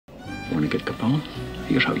Want to get Capone?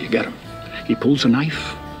 Here's how you get him. He pulls a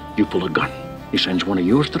knife, you pull a gun. He sends one of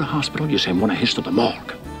yours to the hospital, you send one of his to the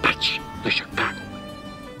morgue. That's the Chicago.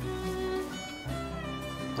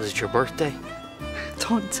 Was it your birthday?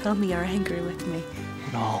 Don't tell me you're angry with me.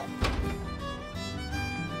 No.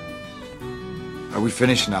 Are we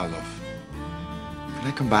finished now, love? Can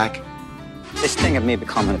I come back? This thing of me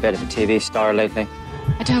becoming a bit of a TV star lately.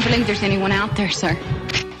 I don't believe there's anyone out there, sir.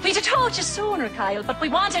 We'd have told you sooner, Kyle, but we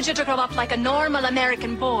wanted you to grow up like a normal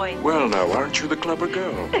American boy. Well, now, aren't you the clever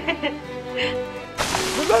girl?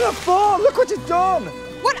 We're gonna fall! Look what you've done!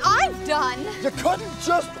 What I've done? You couldn't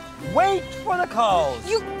just wait for the calls!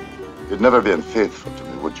 You'd never be unfaithful to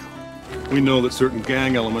me, would you? We know that certain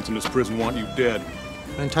gang elements in this prison want you dead.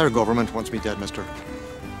 The entire government wants me dead, mister.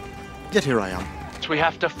 Yet here I am. So we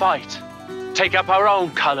have to fight. Take up our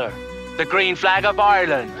own colour. The green flag of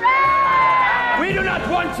Ireland. We do not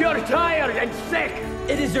want you tired and sick!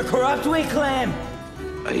 It is a corrupt we claim!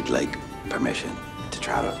 I'd like permission to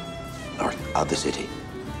travel north of the city,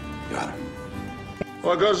 Your Honor.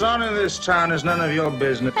 What goes on in this town is none of your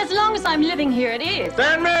business. As long as I'm living here, it is.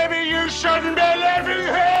 Then maybe you shouldn't be living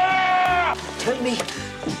here!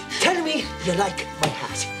 Tell me you like my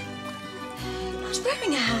hat. You're not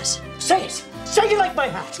wearing a hat. Say it! Say you like my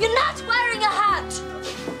hat! You're not wearing a hat!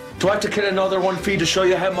 Do I have to kill another one for you to show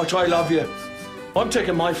you how much I love you? I'm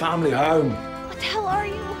taking my family home. What the hell are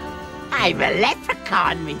you? I'm a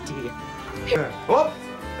leprechaun, me dear. Oh,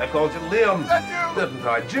 I called you Liam, didn't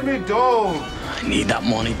I? Jimmy Dole. I need that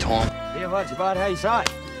money, Tom. Liam, what's about how you saw it?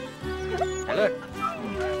 Hey, look.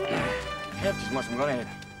 Help as much as I'm gonna hit.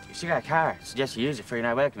 You still got a car. I suggest you use it for you're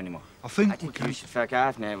not welcome anymore. I think you should fuck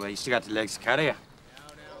off now, but you still got the legs to carry you.